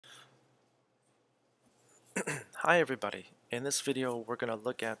Hi everybody. In this video we're going to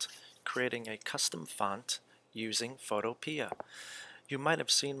look at creating a custom font using Photopea. You might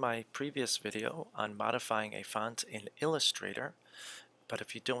have seen my previous video on modifying a font in Illustrator, but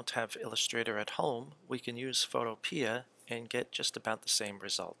if you don't have Illustrator at home, we can use Photopea and get just about the same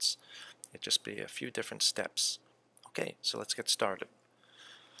results. It'd just be a few different steps. Okay, so let's get started.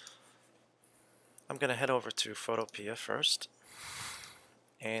 I'm going to head over to Photopea first,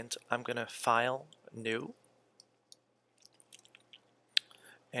 and I'm going to File, New.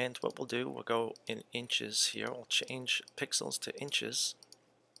 And what we'll do, we'll go in inches here. We'll change pixels to inches.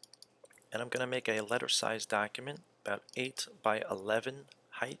 And I'm going to make a letter size document, about 8 by 11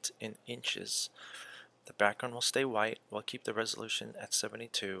 height in inches. The background will stay white. We'll keep the resolution at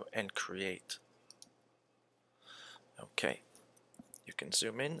 72 and create. Okay, you can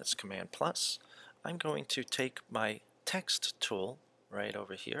zoom in. That's Command plus. I'm going to take my text tool right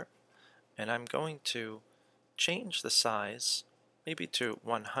over here, and I'm going to change the size maybe to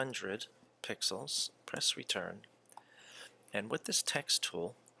 100 pixels, press return, and with this text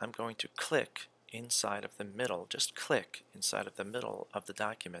tool I'm going to click inside of the middle, just click inside of the middle of the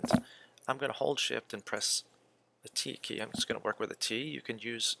document. I'm going to hold shift and press the T key. I'm just going to work with a T. You can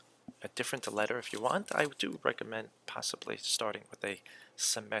use a different letter if you want. I do recommend possibly starting with a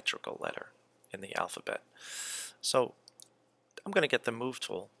symmetrical letter in the alphabet. So I'm going to get the move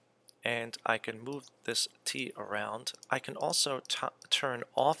tool, and I can move this T around. I can also turn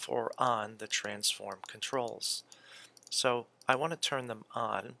off or on the transform controls. So I want to turn them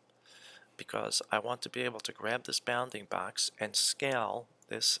on because I want to be able to grab this bounding box and scale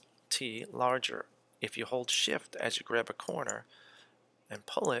this T larger. If you hold shift as you grab a corner and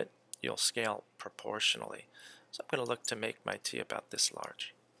pull it, you'll scale proportionally. So I'm going to look to make my T about this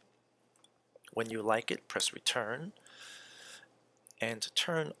large. When you like it, press return and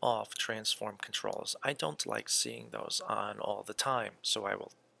turn off transform controls. I don't like seeing those on all the time, so I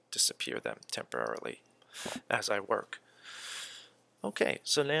will disappear them temporarily as I work. Okay,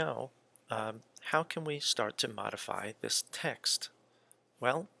 so now how can we start to modify this text?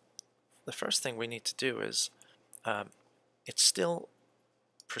 Well, the first thing we need to do is it's still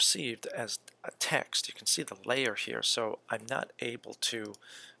perceived as a text. You can see the layer here, so I'm not able to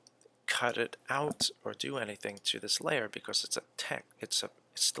cut it out or do anything to this layer because it's a text. It's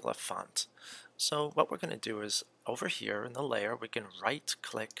still a font. So what we're going to do is over here in the layer we can right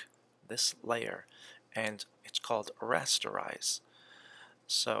click this layer, and it's called rasterize.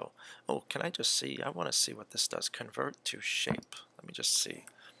 So can I just see? I want to see what this does. Convert to shape. Let me just see.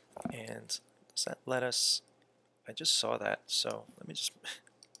 And does that let us? I just saw that, so let me just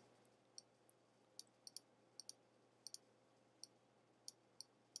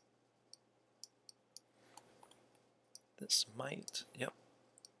this might, yep.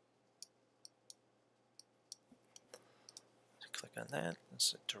 Click on that.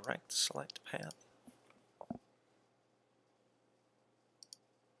 It's a direct select path.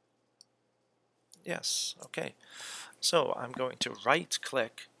 Yes, okay. So I'm going to right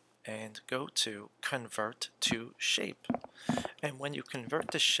click and go to convert to shape. And when you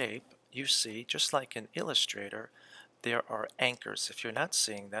convert to shape, you see, just like in Illustrator, there are anchors. If you're not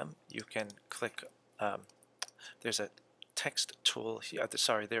seeing them, you can click, there's a text tool here,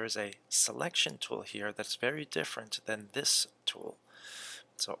 sorry, there is a selection tool here that's very different than this tool.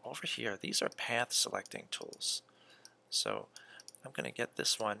 So over here, these are path selecting tools. So I'm going to get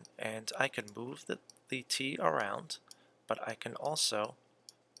this one, and I can move the T around, but I can also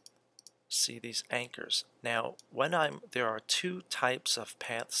see these anchors. Now, there are two types of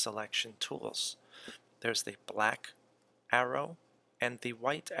path selection tools. There's the black arrow and the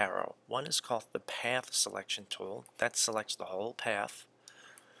white arrow. One is called the path selection tool. That selects the whole path.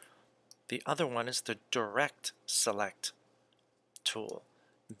 The other one is the direct select tool.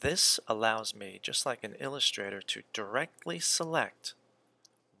 This allows me, just like in Illustrator, to directly select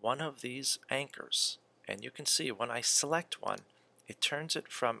one of these anchors. And you can see when I select one, it turns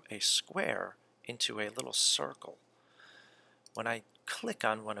it from a square into a little circle. When I click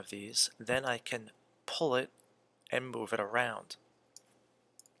on one of these, then I can pull it and move it around.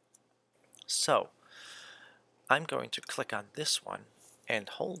 So I'm going to click on this one and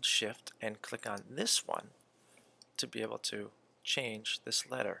hold shift and click on this one to be able to change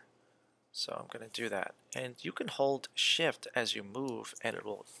this letter. So I'm going to do that. And you can hold shift as you move and it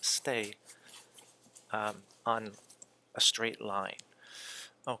will stay on a straight line.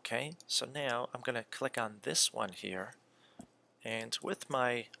 Okay, so now I'm going to click on this one here, and with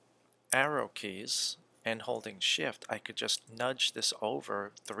my arrow keys and holding shift I could just nudge this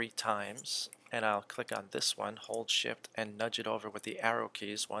over 3 times, and I'll click on this one, hold shift and nudge it over with the arrow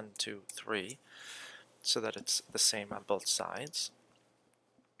keys 1, 2, 3, so that it's the same on both sides.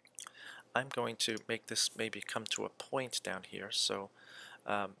 I'm going to make this maybe come to a point down here, so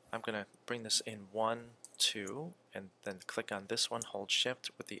I'm going to bring this in 1, 2, and then click on this one, hold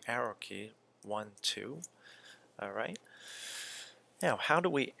shift with the arrow key, 1, 2. Alright. Now, how do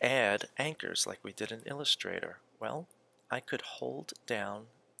we add anchors like we did in Illustrator? Well, I could hold down,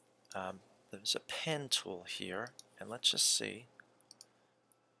 there's a pen tool here, and let's just see.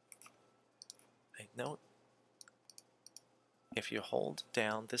 I note if you hold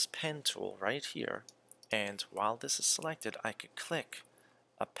down this pen tool right here, and while this is selected, I could click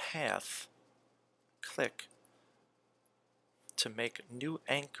a path, click to make new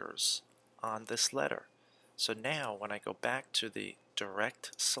anchors on this letter. So now when I go back to the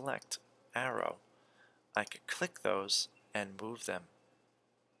direct select arrow, I could click those and move them.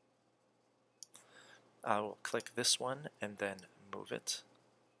 I will click this one and then move it.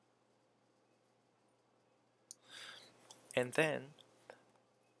 And then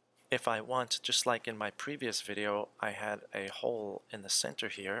if I want, just like in my previous video, I had a hole in the center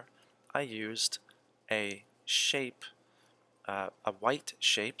here, I used a shape, a white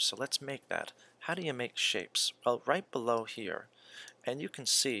shape, so let's make that. How do you make shapes? Well, right below here, and you can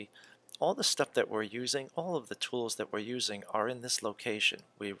see all the stuff that we're using, all of the tools that we're using are in this location.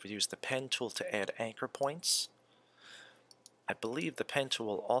 We've used the pen tool to add anchor points. I believe the pen tool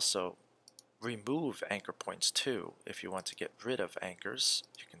will also remove anchor points too, if you want to get rid of anchors.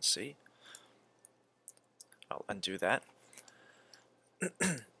 You can see. I'll undo that.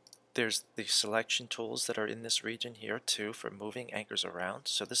 There's the selection tools that are in this region here too for moving anchors around.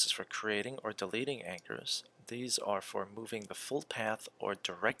 So this is for creating or deleting anchors. These are for moving the full path or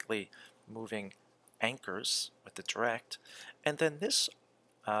directly moving anchors with the direct. And then this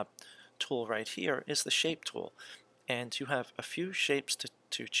tool right here is the shape tool. And you have a few shapes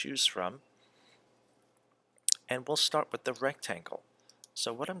to choose from. And we'll start with the rectangle.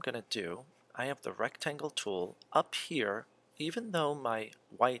 So what I'm going to do, I have the rectangle tool up here. Even though my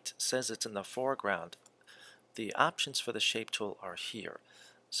white says it's in the foreground, the options for the shape tool are here.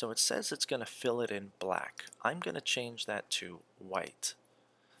 So it says it's going to fill it in black. I'm going to change that to white.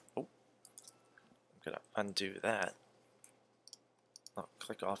 Oh, I'm going to undo that. Oh,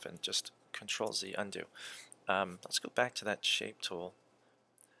 click off and just Control Z undo. Let's go back to that shape tool.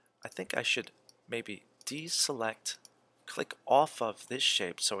 I think I should maybe deselect, click off of this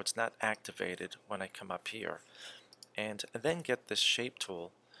shape so it's not activated when I come up here. And then get this shape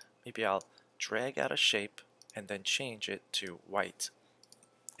tool. Maybe I'll drag out a shape and then change it to white.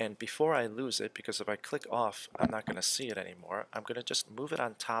 And before I lose it, because if I click off I'm not going to see it anymore, I'm going to just move it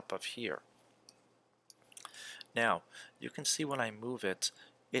on top of here. Now you can see when I move it,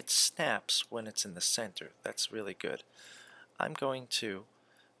 it snaps when it's in the center. That's really good. I'm going to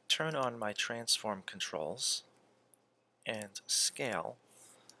turn on my transform controls and scale,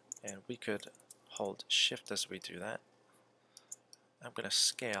 and we could hold shift as we do that. I'm going to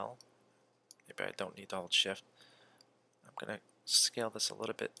scale. Maybe I don't need to hold shift. I'm going to scale this a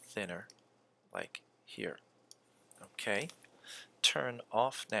little bit thinner, like here. Okay. Turn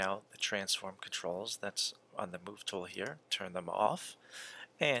off now the transform controls. That's on the move tool here. Turn them off.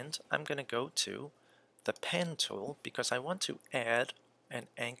 And I'm going to go to the pen tool because I want to add an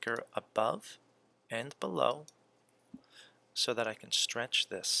anchor above and below so that I can stretch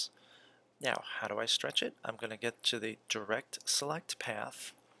this. Now, how do I stretch it? I'm going to get to the direct select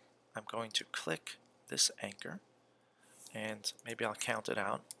path. I'm going to click this anchor, and maybe I'll count it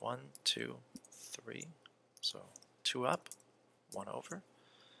out. 1, 2, 3. So 2 up, 1 over,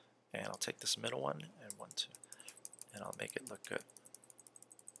 and I'll take this middle one and 1, 2, and I'll make it look good.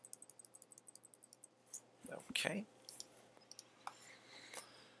 Okay.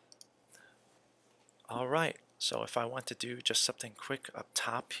 All right. So if I want to do just something quick up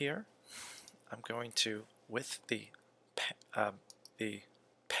top here, I'm going to, with the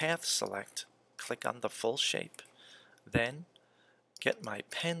path select, click on the full shape, then get my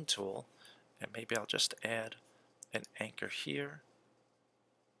pen tool, and maybe I'll just add an anchor here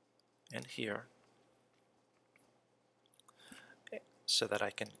and here so that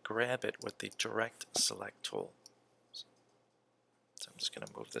I can grab it with the direct select tool. So I'm just going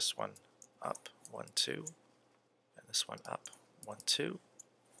to move this one up, 1, 2, and this one up, 1, 2.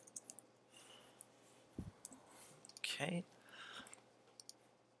 Okay,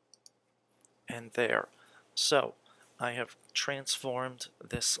 and there. So I have transformed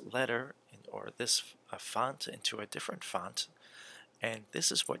this letter or this font into a different font, and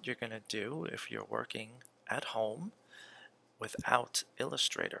this is what you're going to do if you're working at home without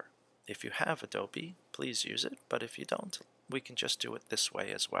Illustrator. If you have Adobe, please use it, but if you don't, we can just do it this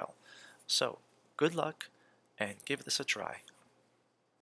way as well. So good luck and give this a try.